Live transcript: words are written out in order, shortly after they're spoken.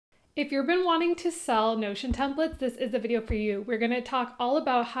If you've been wanting to sell Notion templates, this is the video for you. We're going to talk all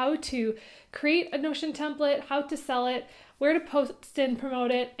about how to create a Notion template, how to sell it, where to post and promote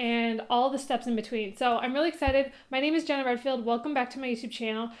it, and all the steps in between. So I'm really excited. My name is Jenna Redfield. Welcome back to my YouTube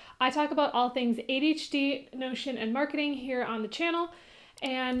channel. I talk about all things ADHD, Notion, and marketing here on the channel.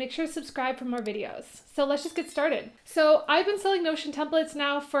 And make sure to subscribe for more videos. So let's just get started. So I've been selling Notion templates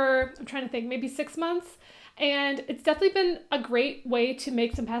now for, I'm trying to think, maybe 6 months. And it's definitely been a great way to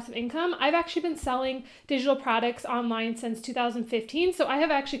make some passive income. I've actually been selling digital products online since 2015. So I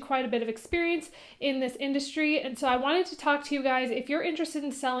have actually quite a bit of experience in this industry. And so I wanted to talk to you guys if you're interested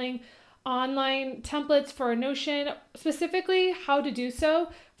in selling online templates for Notion, specifically how to do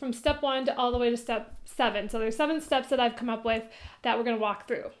so from step 1 to all the way to step 7. So there's 7 steps that I've come up with that we're going to walk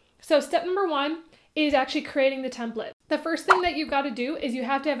through. So step number 1 is actually creating the template. The first thing that you've got to do is you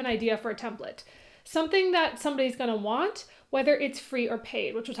have to have an idea for a template. Something that somebody's going to want, whether it's free or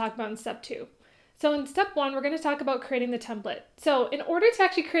paid, which we'll talk about in step 2. So in step 1, we're going to talk about creating the template. So in order to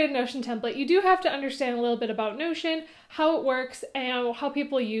actually create a Notion template, you do have to understand a little bit about Notion, how it works, and how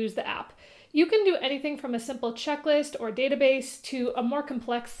people use the app. You can do anything from a simple checklist or database to a more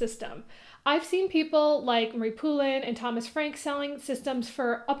complex system. I've seen people like Marie Poulin and Thomas Frank selling systems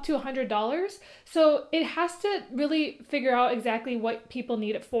for up to $100. So it has to really figure out exactly what people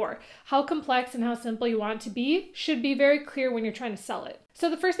need it for. How complex and how simple you want it to be should be very clear when you're trying to sell it. So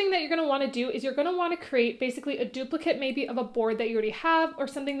the first thing that you're going to want to do is you're going to want to create basically a duplicate maybe of a board that you already have or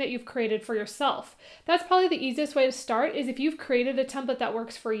something that you've created for yourself. That's probably the easiest way to start is if you've created a template that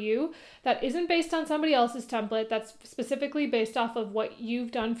works for you, that isn't based on somebody else's template, that's specifically based off of what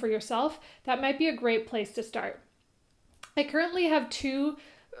you've done for yourself, that might be a great place to start. I currently have 2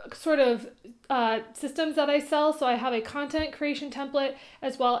 sort of systems that I sell. So I have a content creation template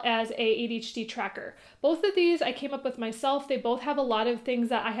as well as a ADHD tracker. Both of these I came up with myself. They both have a lot of things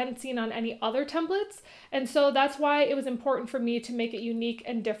that I hadn't seen on any other templates. And so that's why it was important for me to make it unique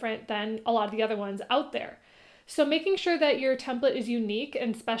and different than a lot of the other ones out there. So making sure that your template is unique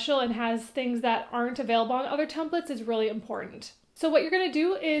and special and has things that aren't available on other templates is really important. So what you're going to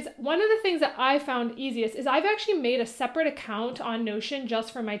do is, one of the things that I found easiest is I've actually made a separate account on Notion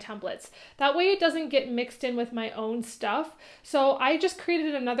just for my templates. That way it doesn't get mixed in with my own stuff. So I just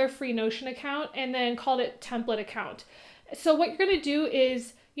created another free Notion account and then called it template account. So what you're going to do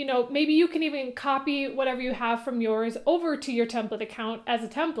is, maybe you can even copy whatever you have from yours over to your template account as a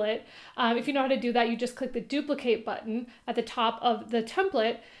template. If you know how to do that, you just click the duplicate button at the top of the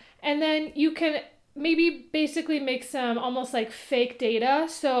template, and then you can maybe basically make some almost like fake data.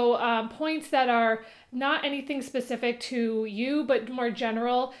 So points that are not anything specific to you, but more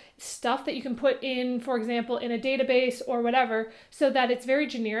general stuff that you can put in, for example, in a database or whatever, so that it's very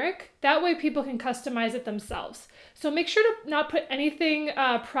generic. That way people can customize it themselves. So make sure to not put anything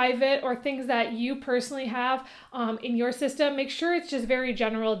private or things that you personally have in your system. Make sure it's just very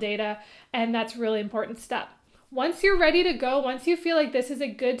general data, and that's a really important step. Once you're ready to go, once you feel like this is a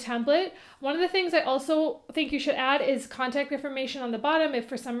good template, one of the things I also think you should add is contact information on the bottom. If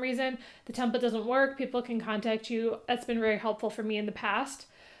for some reason the template doesn't work, people can contact you. That's been very helpful for me in the past.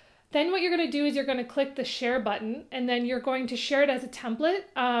 Then what you're going to do is you're going to click the share button, and then you're going to share it as a template.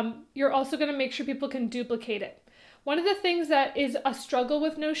 You're also going to make sure people can duplicate it. One of the things that is a struggle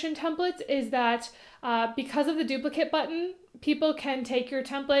with Notion templates is that because of the duplicate button, people can take your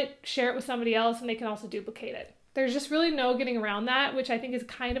template, share it with somebody else, and they can also duplicate it. There's just really no getting around that, which I think is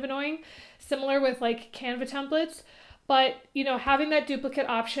kind of annoying, similar with like Canva templates. But, having that duplicate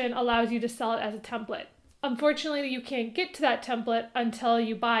option allows you to sell it as a template. Unfortunately, you can't get to that template until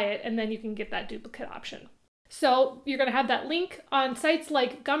you buy it, and then you can get that duplicate option. So you're going to have that link on sites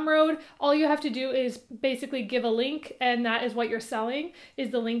like Gumroad. All you have to do is basically give a link, and that is what you're selling,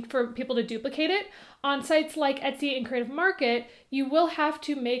 is the link for people to duplicate it. On sites like Etsy and Creative Market, you will have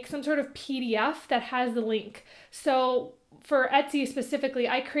to make some sort of PDF that has the link. So for Etsy specifically,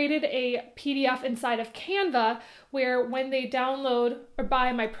 I created a PDF inside of Canva where when they download or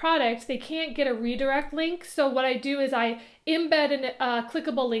buy my product, they can't get a redirect link. So what I do is I embed a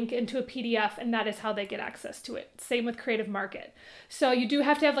clickable link into a PDF, and that is how they get access to it. Same with Creative Market. So you do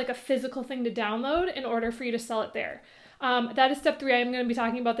have to have like a physical thing to download in order for you to sell it there. That is step 3. I'm going to be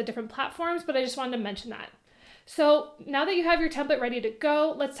talking about the different platforms, but I just wanted to mention that. So now that you have your template ready to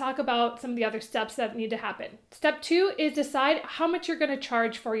go, let's talk about some of the other steps that need to happen. Step 2 is decide how much you're going to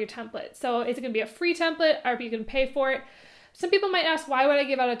charge for your template. So is it going to be a free template, or are you going to pay for it? Some people might ask, why would I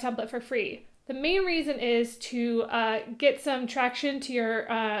give out a template for free? The main reason is to get some traction to your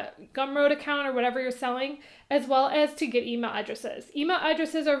Gumroad account or whatever you're selling, as well as to get email addresses. Email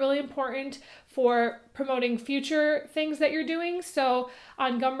addresses are really important for promoting future things that you're doing. So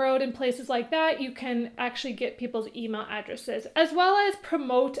on Gumroad and places like that, you can actually get people's email addresses, as well as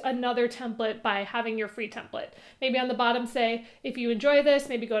promote another template by having your free template. Maybe on the bottom say, if you enjoy this,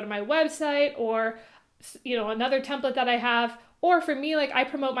 maybe go to my website, or another template that I have. Or for me, like I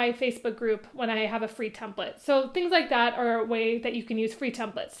promote my Facebook group when I have a free template. So things like that are a way that you can use free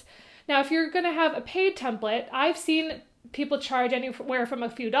templates. Now, if you're going to have a paid template, I've seen people charge anywhere from a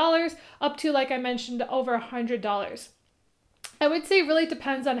few dollars up to, like I mentioned, over $100. I would say really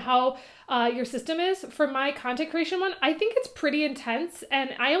depends on how your system is. For my content creation one, I think it's pretty intense,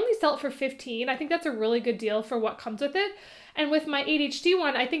 and I only sell it for $15. I think that's a really good deal for what comes with it. And with my ADHD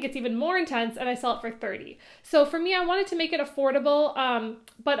one, I think it's even more intense, and I sell it for $30. So for me, I wanted to make it affordable,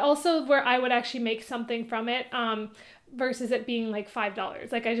 but also where I would actually make something from it, versus it being like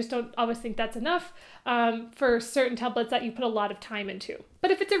 $5. Like I just don't always think that's enough for certain templates that you put a lot of time into.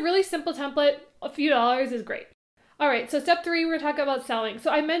 But if it's a really simple template, a few dollars is great. All right, so step 3, we're talking about selling.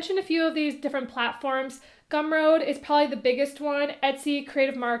 So I mentioned a few of these different platforms. Gumroad is probably the biggest one, Etsy,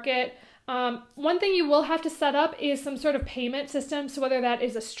 Creative Market. One thing you will have to set up is some sort of payment system. So whether that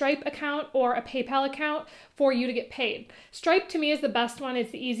is a Stripe account or a PayPal account for you to get paid. Stripe to me is the best one. It's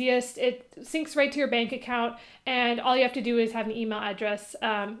the easiest. It syncs right to your bank account, and all you have to do is have an email address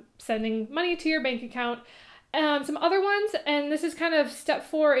sending money to your bank account. Some other ones, and this is kind of step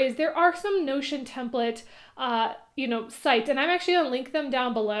 4, is there are some Notion template sites, and I'm actually gonna link them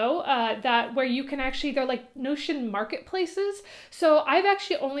down below, that where you can actually, they're like Notion marketplaces. So I've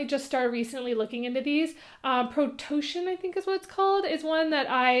actually only just started recently looking into these. Prototion, I think is what it's called, is one that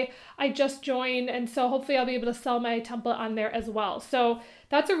I just joined, and so hopefully I'll be able to sell my template on there as well. So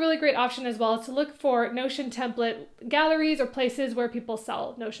that's a really great option as well, to look for Notion template galleries or places where people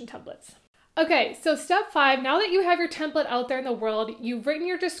sell Notion templates. Okay, so step 5, now that you have your template out there in the world, you've written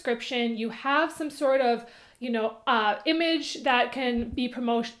your description, you have some sort of, image that can be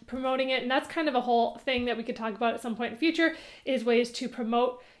promoting it, and that's kind of a whole thing that we could talk about at some point in the future, is ways to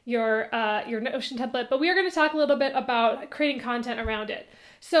promote your Notion template. But we are going to talk a little bit about creating content around it.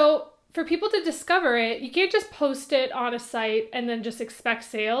 So for people to discover it, you can't just post it on a site and then just expect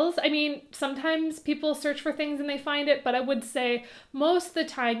sales. I mean, sometimes people search for things and they find it, but I would say most of the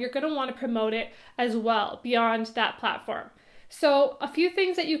time you're going to want to promote it as well beyond that platform. So a few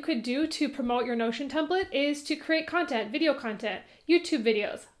things that you could do to promote your Notion template is to create content, video content, YouTube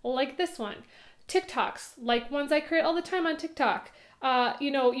videos like this one, TikToks like ones I create all the time on TikTok.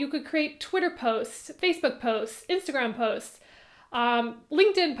 You could create Twitter posts, Facebook posts, Instagram posts,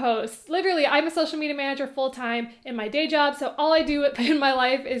 LinkedIn posts. Literally, I'm a social media manager full-time in my day job, so all I do in my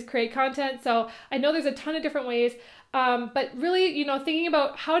life is create content. So I know there's a ton of different ways, but really, thinking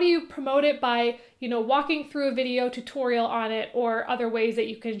about how do you promote it by, walking through a video tutorial on it or other ways that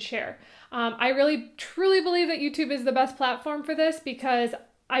you can share. I really, truly believe that YouTube is the best platform for this, because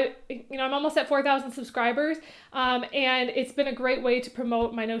I'm almost at 4,000 subscribers, and it's been a great way to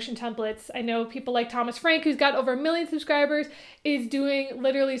promote my Notion templates. I know people like Thomas Frank, who's got over 1 million subscribers, is doing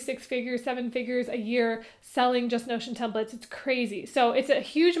literally 6 figures, 7 figures a year selling just Notion templates. It's crazy. So it's a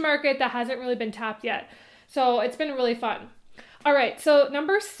huge market that hasn't really been tapped yet. So it's been really fun. All right, so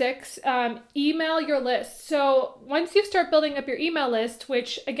number 6, email your list. So once you start building up your email list,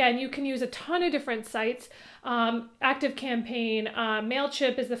 which again, you can use a ton of different sites, ActiveCampaign,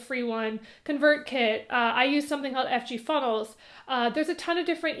 MailChimp is the free one, ConvertKit, I use something called FG Funnels. There's a ton of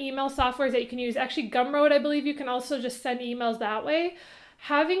different email softwares that you can use. Actually, Gumroad, I believe you can also just send emails that way.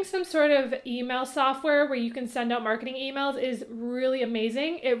 Having some sort of email software where you can send out marketing emails is really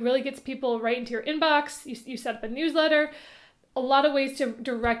amazing. It really gets people right into your inbox. You set up a newsletter. A lot of ways to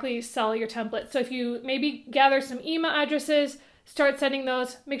directly sell your template. So if you maybe gather some email addresses, start sending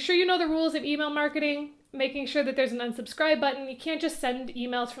those. Make sure you know the rules of email marketing, making sure that there's an unsubscribe button. You can't just send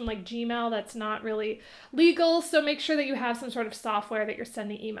emails from like Gmail. That's not really legal. So make sure that you have some sort of software that you're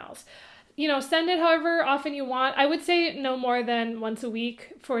sending emails. Send it however often you want. I would say no more than once a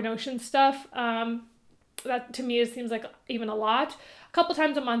week for Notion stuff. That to me seems like even a lot. A couple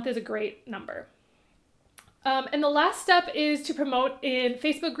times a month is a great number. And the last step is to promote in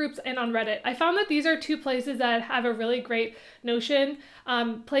Facebook groups and on Reddit. I found that these are 2 places that have a really great Notion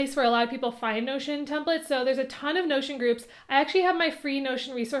place where a lot of people find Notion templates. So there's a ton of Notion groups. I actually have my free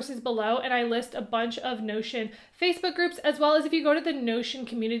Notion resources below, and I list a bunch of Notion Facebook groups, as well as if you go to the Notion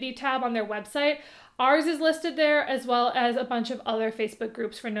community tab on their website, ours is listed there, as well as a bunch of other Facebook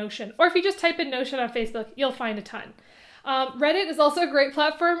groups for Notion. Or if you just type in Notion on Facebook, you'll find a ton. Reddit is also a great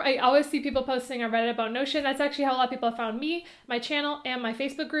platform. I always see people posting on Reddit about Notion. That's actually how a lot of people have found me, my channel, and my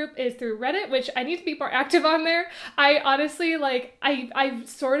Facebook group is through Reddit, which I need to be more active on there. I honestly, like, I've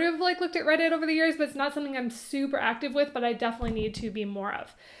sort of like looked at Reddit over the years, but it's not something I'm super active with, but I definitely need to be more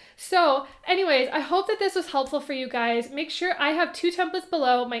of. So anyways, I hope that this was helpful for you guys. Make sure I have 2 templates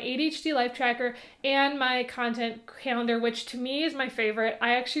below, my ADHD life tracker and my content calendar, which to me is my favorite.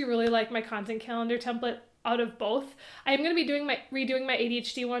 I actually really like my content calendar template out of both. I am going to be redoing my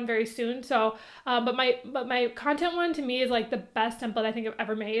ADHD one very soon. So, but my content one to me is like the best template I think I've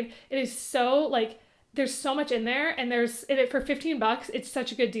ever made. It is so like, there's so much in there, and there's in it for 15 bucks. It's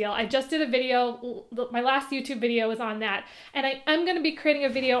such a good deal. I just did a video, my last YouTube video was on that, and I am going to be creating a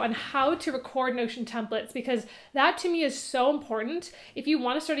video on how to record Notion templates, because that to me is so important. If you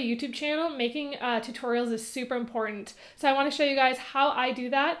want to start a YouTube channel, making tutorials is super important. So I want to show you guys how I do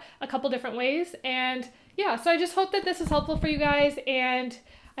that a couple different ways. And yeah, so I just hope that this is helpful for you guys, and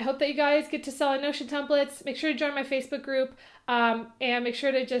I hope that you guys get to sell on Notion templates. Make sure to join my Facebook group, and make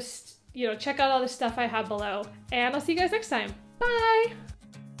sure to just check out all the stuff I have below. And I'll see you guys next time. Bye!